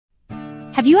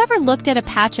Have you ever looked at a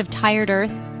patch of tired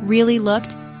earth, really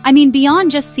looked? I mean,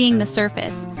 beyond just seeing the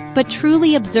surface, but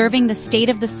truly observing the state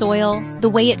of the soil, the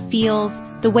way it feels,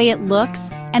 the way it looks,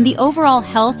 and the overall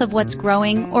health of what's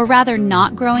growing, or rather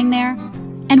not growing there,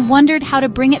 and wondered how to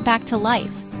bring it back to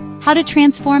life, how to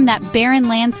transform that barren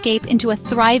landscape into a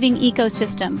thriving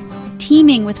ecosystem,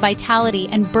 teeming with vitality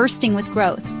and bursting with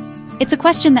growth. It's a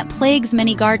question that plagues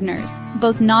many gardeners,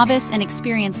 both novice and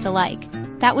experienced alike.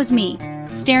 That was me,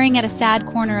 staring at a sad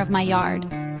corner of my yard.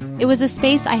 It was a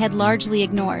space I had largely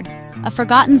ignored, a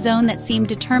forgotten zone that seemed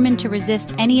determined to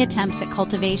resist any attempts at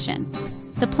cultivation.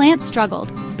 The plants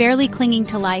struggled, barely clinging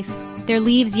to life, their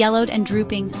leaves yellowed and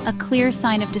drooping, a clear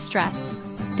sign of distress.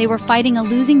 They were fighting a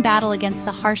losing battle against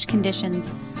the harsh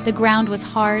conditions. The ground was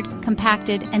hard,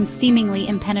 compacted, and seemingly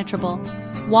impenetrable.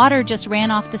 Water just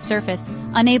ran off the surface,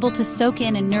 unable to soak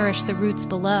in and nourish the roots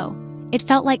below. It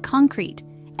felt like concrete,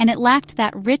 and it lacked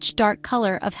that rich, dark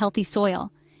color of healthy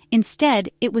soil. Instead,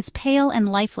 it was pale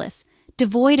and lifeless,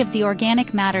 devoid of the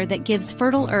organic matter that gives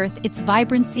fertile earth its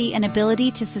vibrancy and ability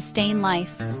to sustain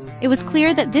life. It was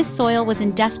clear that this soil was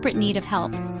in desperate need of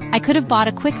help. I could have bought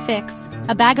a quick fix,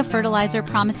 a bag of fertilizer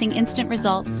promising instant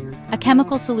results, a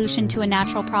chemical solution to a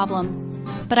natural problem.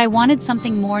 But I wanted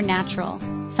something more natural,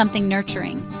 something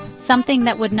nurturing, something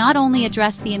that would not only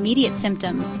address the immediate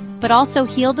symptoms, but also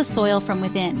heal the soil from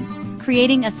within,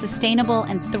 creating a sustainable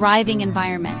and thriving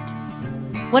environment.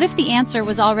 What if the answer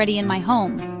was already in my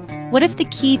home? What if the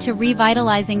key to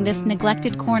revitalizing this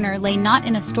neglected corner lay not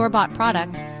in a store-bought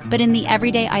product, but in the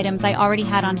everyday items I already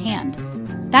had on hand?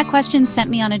 That question sent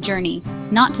me on a journey,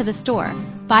 not to the store,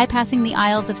 bypassing the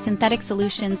aisles of synthetic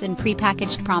solutions and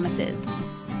prepackaged promises,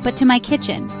 but to my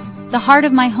kitchen, the heart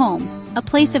of my home, a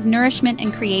place of nourishment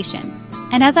and creation.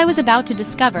 And as I was about to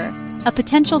discover, a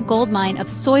potential goldmine of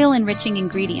soil-enriching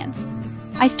ingredients,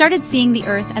 I started seeing the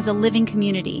earth as a living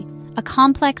community, a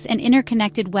complex and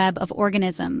interconnected web of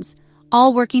organisms,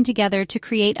 all working together to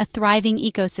create a thriving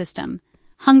ecosystem,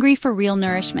 hungry for real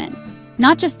nourishment.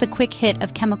 Not just the quick hit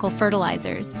of chemical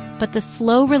fertilizers, but the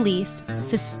slow release,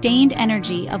 sustained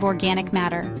energy of organic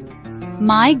matter.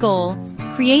 My goal: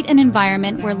 create an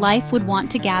environment where life would want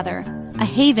to gather, a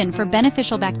haven for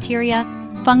beneficial bacteria,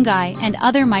 fungi, and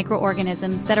other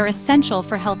microorganisms that are essential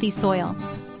for healthy soil.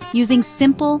 Using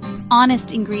simple,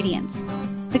 honest ingredients.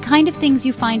 The kind of things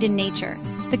you find in nature,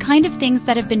 the kind of things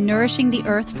that have been nourishing the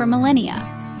earth for millennia.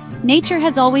 Nature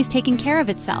has always taken care of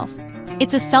itself.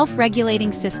 It's a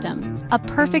self-regulating system, a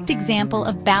perfect example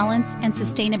of balance and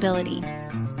sustainability.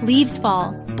 Leaves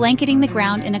fall, blanketing the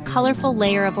ground in a colorful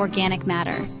layer of organic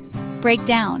matter. Break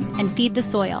down and feed the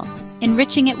soil,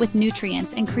 enriching it with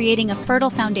nutrients and creating a fertile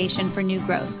foundation for new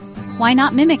growth. Why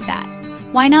not mimic that?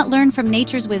 Why not learn from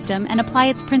nature's wisdom and apply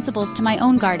its principles to my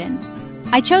own garden?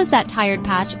 I chose that tired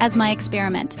patch as my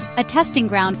experiment, a testing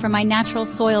ground for my natural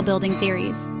soil-building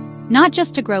theories. Not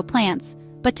just to grow plants,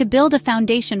 but to build a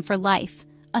foundation for life,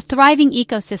 a thriving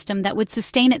ecosystem that would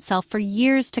sustain itself for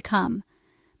years to come.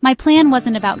 My plan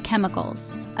wasn't about chemicals,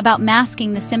 about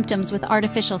masking the symptoms with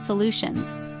artificial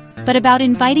solutions, but about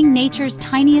inviting nature's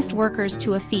tiniest workers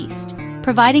to a feast,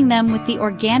 providing them with the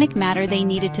organic matter they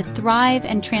needed to thrive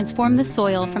and transform the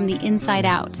soil from the inside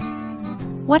out.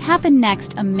 What happened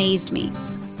next amazed me.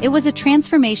 It was a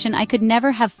transformation I could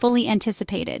never have fully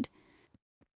anticipated.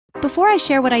 Before I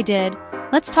share what I did,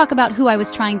 let's talk about who I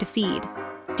was trying to feed.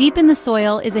 Deep in the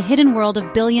soil is a hidden world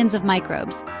of billions of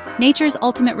microbes, nature's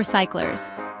ultimate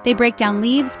recyclers. They break down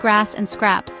leaves, grass, and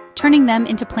scraps, turning them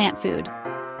into plant food.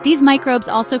 These microbes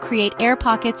also create air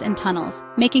pockets and tunnels,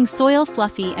 making soil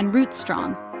fluffy and roots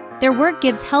strong. Their work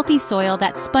gives healthy soil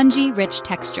that spongy, rich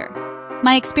texture.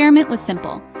 My experiment was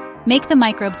simple. Make the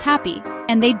microbes happy,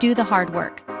 and they'd do the hard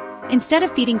work. Instead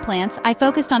of feeding plants, I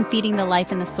focused on feeding the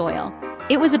life in the soil.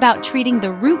 It was about treating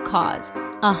the root cause,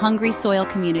 a hungry soil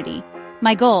community.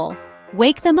 My goal: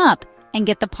 wake them up and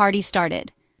get the party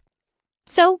started.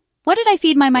 So, what did I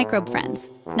feed my microbe friends?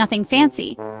 Nothing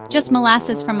fancy, just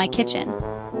molasses from my kitchen.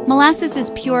 Molasses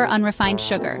is pure, unrefined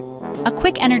sugar, a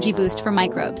quick energy boost for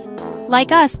microbes.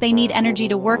 Like us, they need energy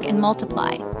to work and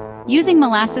multiply. Using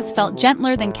molasses felt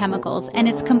gentler than chemicals, and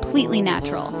it's completely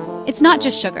natural. It's not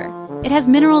just sugar. It has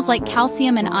minerals like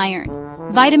calcium and iron,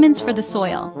 vitamins for the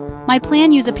soil. My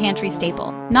plan used a pantry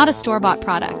staple, not a store-bought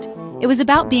product. It was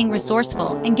about being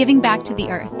resourceful and giving back to the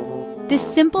earth. This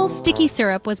simple, sticky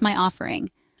syrup was my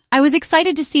offering. I was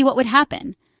excited to see what would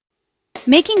happen.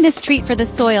 Making this treat for the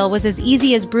soil was as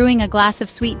easy as brewing a glass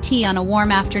of sweet tea on a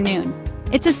warm afternoon.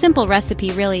 It's a simple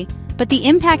recipe, really, but the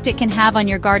impact it can have on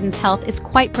your garden's health is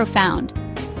quite profound.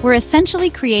 We're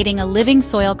essentially creating a living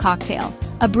soil cocktail,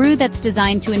 a brew that's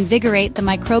designed to invigorate the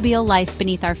microbial life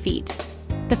beneath our feet.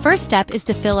 The first step is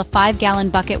to fill a 5-gallon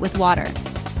bucket with water.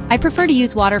 I prefer to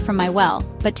use water from my well,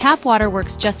 but tap water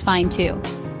works just fine too.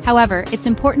 However, it's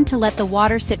important to let the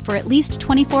water sit for at least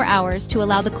 24 hours to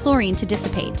allow the chlorine to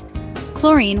dissipate.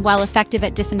 Chlorine, while effective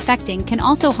at disinfecting, can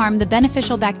also harm the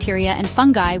beneficial bacteria and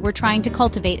fungi we're trying to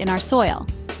cultivate in our soil.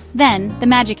 Then, the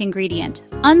magic ingredient,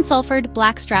 unsulfured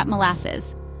blackstrap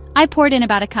molasses. I poured in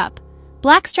about a cup.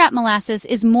 Blackstrap molasses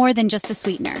is more than just a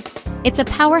sweetener. It's a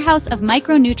powerhouse of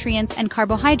micronutrients and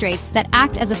carbohydrates that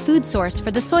act as a food source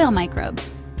for the soil microbes.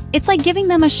 It's like giving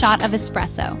them a shot of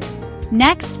espresso.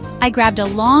 Next, I grabbed a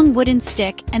long wooden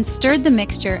stick and stirred the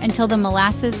mixture until the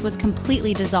molasses was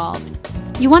completely dissolved.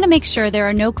 You want to make sure there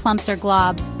are no clumps or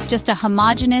globs, just a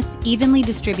homogeneous, evenly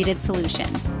distributed solution.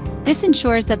 This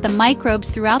ensures that the microbes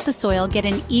throughout the soil get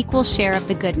an equal share of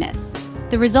the goodness.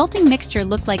 The resulting mixture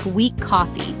looked like weak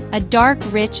coffee, a dark,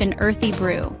 rich, and earthy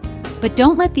brew. But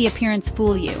don't let the appearance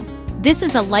fool you. This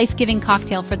is a life-giving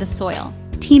cocktail for the soil,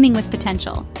 teeming with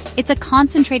potential. It's a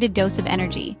concentrated dose of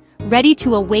energy, ready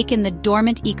to awaken the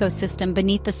dormant ecosystem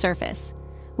beneath the surface.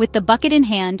 With the bucket in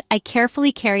hand, I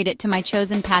carefully carried it to my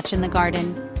chosen patch in the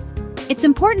garden. It's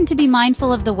important to be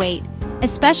mindful of the weight,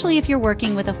 especially if you're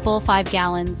working with a full 5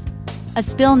 gallons. A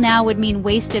spill now would mean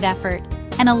wasted effort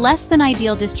and a less than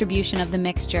ideal distribution of the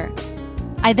mixture.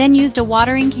 I then used a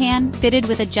watering can fitted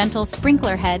with a gentle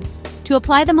sprinkler head to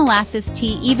apply the molasses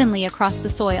tea evenly across the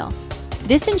soil.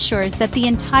 This ensures that the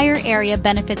entire area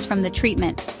benefits from the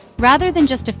treatment, rather than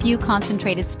just a few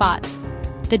concentrated spots.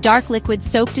 The dark liquid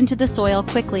soaked into the soil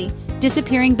quickly,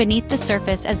 disappearing beneath the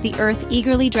surface as the earth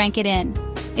eagerly drank it in.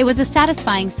 It was a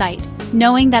satisfying sight,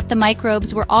 knowing that the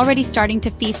microbes were already starting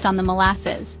to feast on the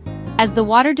molasses. As the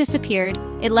water disappeared,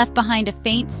 it left behind a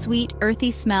faint, sweet,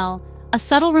 earthy smell, a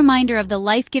subtle reminder of the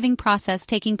life-giving process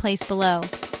taking place below.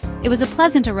 It was a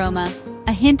pleasant aroma,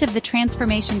 a hint of the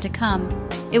transformation to come.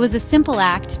 It was a simple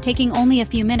act, taking only a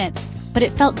few minutes, but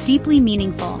it felt deeply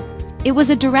meaningful. It was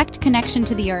a direct connection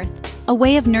to the earth, a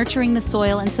way of nurturing the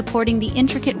soil and supporting the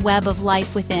intricate web of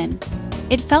life within.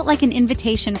 It felt like an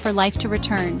invitation for life to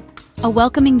return, a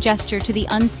welcoming gesture to the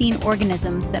unseen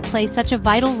organisms that play such a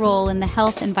vital role in the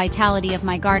health and vitality of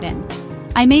my garden.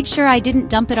 I made sure I didn't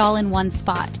dump it all in one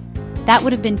spot. That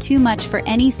would have been too much for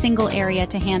any single area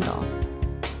to handle.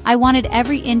 I wanted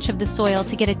every inch of the soil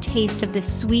to get a taste of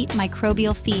this sweet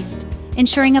microbial feast,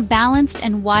 ensuring a balanced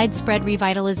and widespread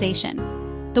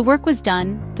revitalization. The work was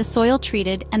done, the soil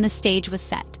treated, and the stage was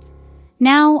set.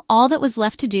 Now, all that was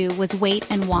left to do was wait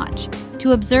and watch,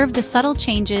 to observe the subtle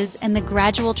changes and the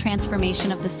gradual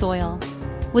transformation of the soil.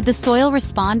 Would the soil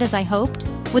respond as I hoped?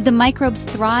 Would the microbes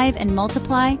thrive and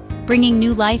multiply, bringing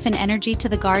new life and energy to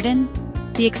the garden?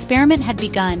 The experiment had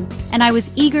begun, and I was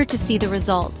eager to see the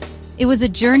results. It was a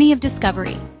journey of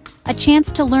discovery, a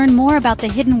chance to learn more about the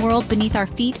hidden world beneath our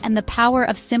feet and the power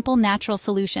of simple natural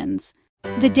solutions.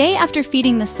 The day after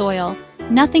feeding the soil,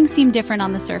 nothing seemed different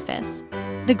on the surface.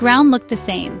 The ground looked the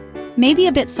same, maybe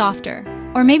a bit softer,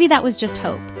 or maybe that was just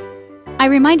hope. I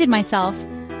reminded myself,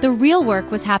 the real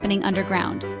work was happening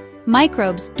underground.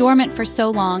 Microbes, dormant for so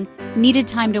long, needed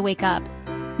time to wake up.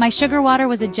 My sugar water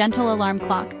was a gentle alarm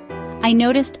clock. I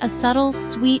noticed a subtle,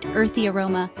 sweet, earthy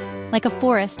aroma, like a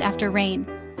forest after rain.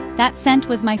 That scent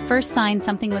was my first sign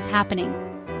something was happening.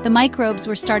 The microbes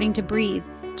were starting to breathe,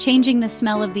 changing the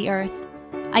smell of the earth.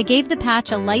 I gave the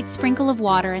patch a light sprinkle of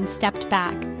water and stepped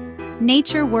back.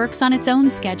 Nature works on its own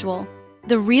schedule.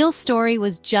 The real story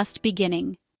was just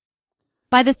beginning.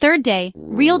 By the third day,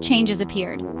 real changes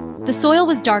appeared. The soil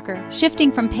was darker,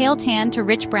 shifting from pale tan to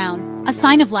rich brown, a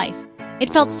sign of life.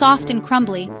 It felt soft and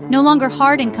crumbly, no longer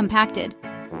hard and compacted.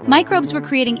 Microbes were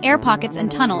creating air pockets and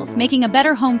tunnels, making a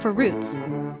better home for roots.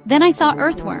 Then I saw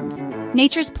earthworms,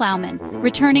 nature's plowmen,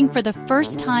 returning for the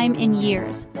first time in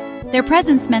years. Their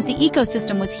presence meant the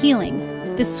ecosystem was healing.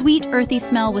 The sweet, earthy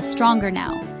smell was stronger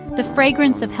now, the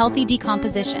fragrance of healthy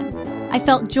decomposition. I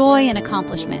felt joy and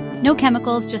accomplishment. No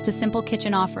chemicals, just a simple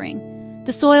kitchen offering.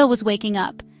 The soil was waking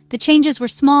up. The changes were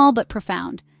small but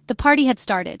profound. The party had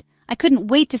started. I couldn't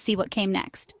wait to see what came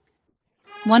next.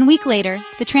 1 week later,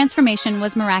 the transformation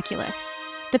was miraculous.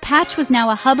 The patch was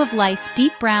now a hub of life,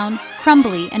 deep brown,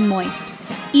 crumbly, and moist.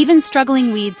 Even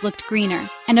struggling weeds looked greener,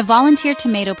 and a volunteer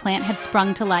tomato plant had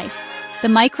sprung to life. The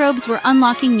microbes were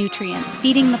unlocking nutrients,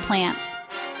 feeding the plants.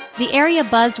 The area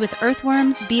buzzed with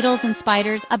earthworms, beetles, and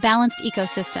spiders, a balanced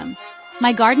ecosystem.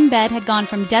 My garden bed had gone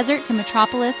from desert to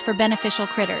metropolis for beneficial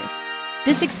critters.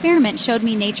 This experiment showed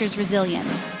me nature's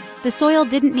resilience. The soil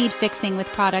didn't need fixing with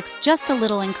products, just a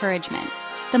little encouragement.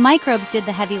 The microbes did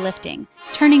the heavy lifting,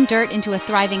 turning dirt into a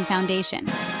thriving foundation.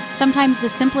 Sometimes the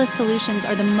simplest solutions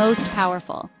are the most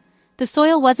powerful. The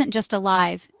soil wasn't just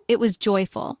alive, it was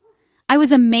joyful. I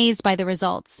was amazed by the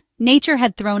results. Nature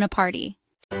had thrown a party.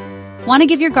 Want to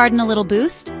give your garden a little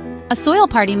boost? A soil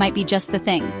party might be just the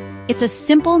thing. It's a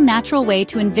simple, natural way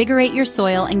to invigorate your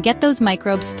soil and get those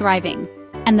microbes thriving.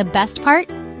 And the best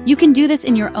part? You can do this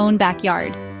in your own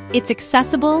backyard. It's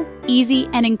accessible, easy,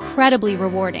 and incredibly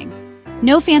rewarding.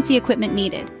 No fancy equipment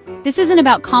needed. This isn't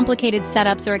about complicated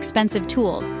setups or expensive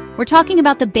tools. We're talking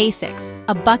about the basics: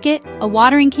 a bucket, a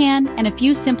watering can, and a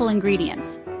few simple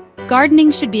ingredients.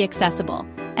 Gardening should be accessible,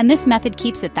 and this method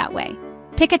keeps it that way.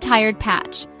 Pick a tired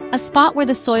patch, a spot where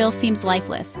the soil seems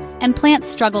lifeless, and plants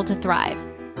struggle to thrive.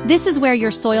 This is where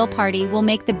your soil party will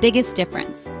make the biggest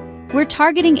difference. We're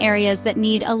targeting areas that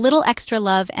need a little extra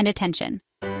love and attention.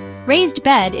 Raised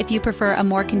bed if you prefer a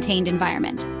more contained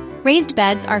environment. Raised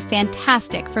beds are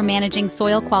fantastic for managing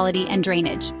soil quality and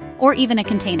drainage, or even a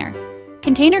container.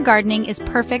 Container gardening is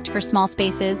perfect for small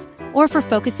spaces or for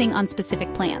focusing on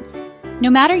specific plants. No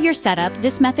matter your setup,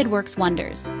 this method works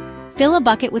wonders. Fill a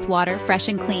bucket with water, fresh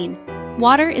and clean.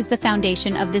 Water is the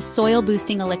foundation of this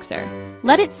soil-boosting elixir.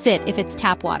 Let it sit if it's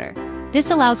tap water. This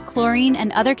allows chlorine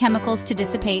and other chemicals to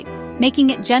dissipate,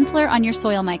 making it gentler on your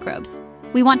soil microbes.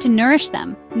 We want to nourish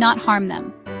them, not harm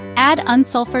them. Add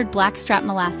unsulfured blackstrap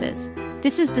molasses.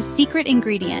 This is the secret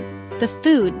ingredient, the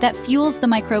food that fuels the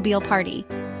microbial party.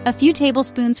 A few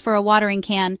tablespoons for a watering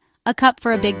can, a cup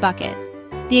for a big bucket.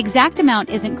 The exact amount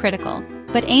isn't critical,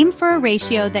 but aim for a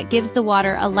ratio that gives the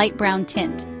water a light brown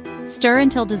tint. Stir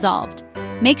until dissolved.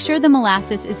 Make sure the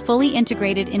molasses is fully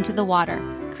integrated into the water,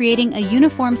 creating a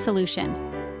uniform solution.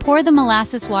 Pour the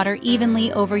molasses water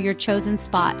evenly over your chosen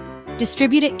spot.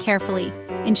 Distribute it carefully,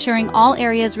 ensuring all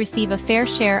areas receive a fair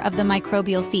share of the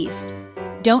microbial feast.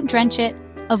 Don't drench it,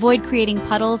 avoid creating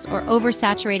puddles or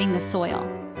oversaturating the soil.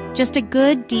 Just a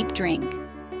good, deep drink.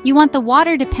 You want the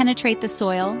water to penetrate the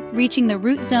soil, reaching the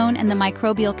root zone and the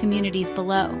microbial communities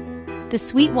below. The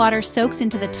sweet water soaks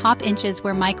into the top inches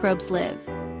where microbes live.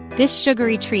 This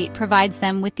sugary treat provides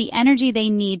them with the energy they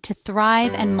need to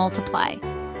thrive and multiply.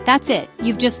 That's it,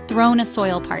 you've just thrown a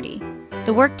soil party.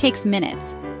 The work takes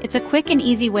minutes. It's a quick and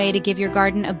easy way to give your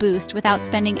garden a boost without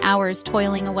spending hours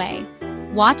toiling away.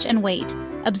 Watch and wait.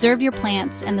 Observe your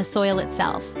plants and the soil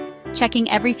itself, checking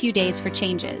every few days for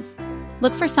changes.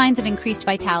 Look for signs of increased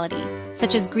vitality,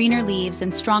 such as greener leaves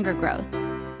and stronger growth.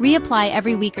 Reapply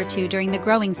every week or two during the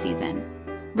growing season.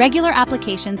 Regular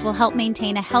applications will help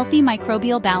maintain a healthy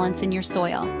microbial balance in your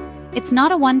soil. It's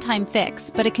not a one-time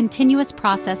fix, but a continuous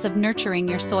process of nurturing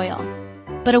your soil.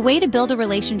 But a way to build a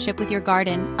relationship with your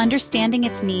garden, understanding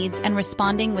its needs and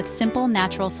responding with simple,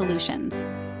 natural solutions.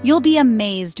 You'll be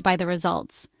amazed by the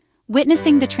results.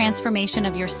 Witnessing the transformation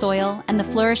of your soil and the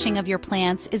flourishing of your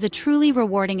plants is a truly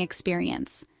rewarding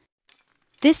experience.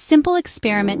 This simple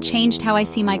experiment changed how I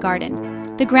see my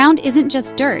garden. The ground isn't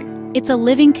just dirt, it's a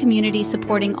living community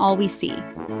supporting all we see.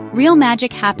 Real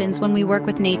magic happens when we work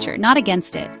with nature, not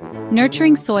against it.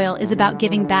 Nurturing soil is about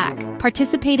giving back,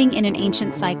 participating in an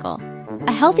ancient cycle.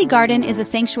 A healthy garden is a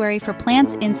sanctuary for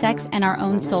plants, insects, and our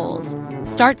own souls.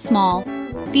 Start small.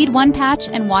 Feed one patch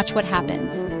and watch what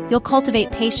happens. You'll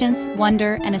cultivate patience,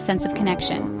 wonder, and a sense of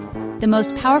connection. The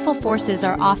most powerful forces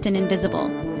are often invisible.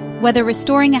 Whether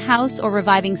restoring a house or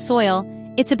reviving soil,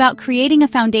 it's about creating a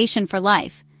foundation for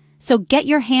life. So get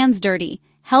your hands dirty.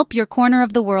 Help your corner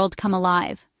of the world come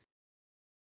alive.